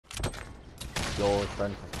Yo, it's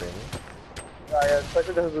starting to spin. Yeah,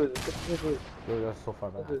 especially the Huguz. Yo, you're so far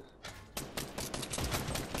back.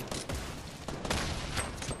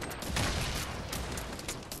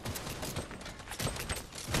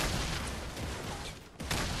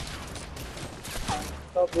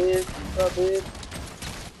 Stop it, stop it.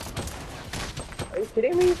 Are you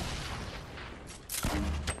kidding me?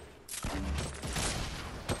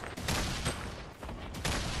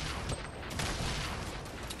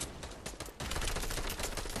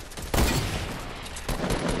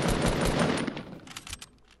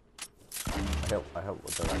 I help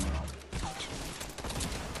with the right now.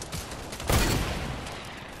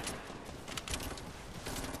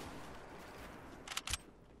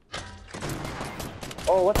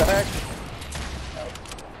 Oh, what the heck?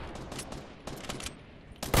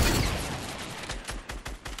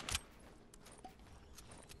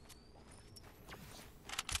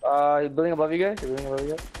 He's building above you guys. He's building above you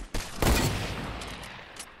guys.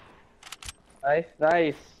 Nice,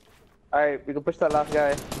 nice. Alright, we can push that last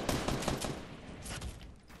guy.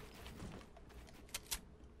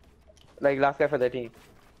 Like, last guy for their team.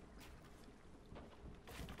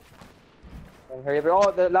 And hurry up.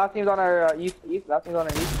 Oh, the last team's on our east. Last team's on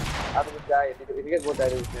our east. After this guy, if you guys both die,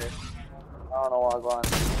 he's there. I don't know what's going on.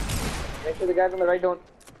 Make sure the guys on the right don't.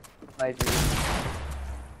 Nice.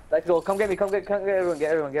 Let's go. Come get me. Come get everyone.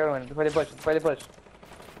 Get everyone. Before they push.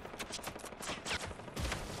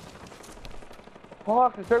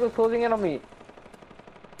 Fuck, the circle's closing in on me.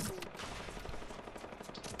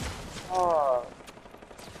 Oh.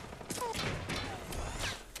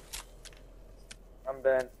 I'm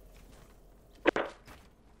dead.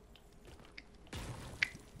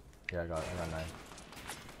 Yeah, I got 9.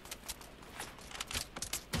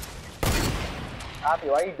 Happy,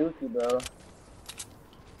 why you dookie, bro?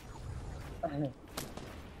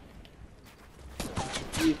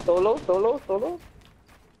 You solo?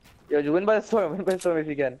 Yo, you win by the storm if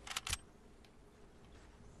you can.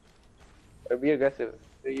 Or be aggressive.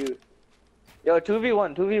 Do you? Yo,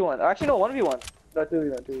 2v1. Actually, no, 1v1. No,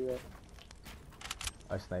 2v1.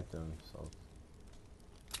 I sniped him, so.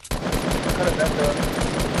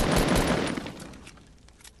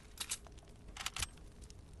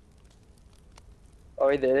 Oh,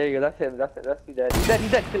 right there you go. That's him. That's he's dead. He's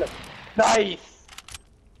dead. Kill him. Nice.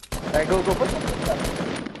 Alright, go. Push him.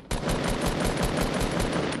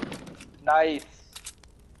 Nice.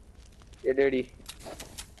 You're dirty.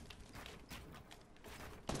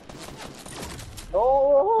 No.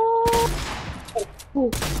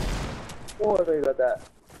 Oh, I thought you got that.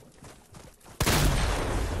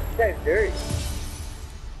 This guy's dirty.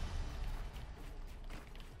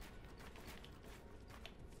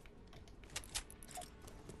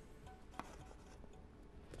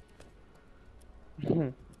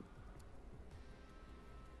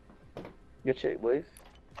 Good shit, boys.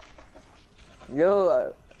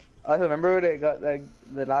 Yo, I remember when I got like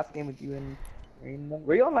the last game with you and Rain.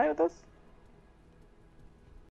 Were you online with us?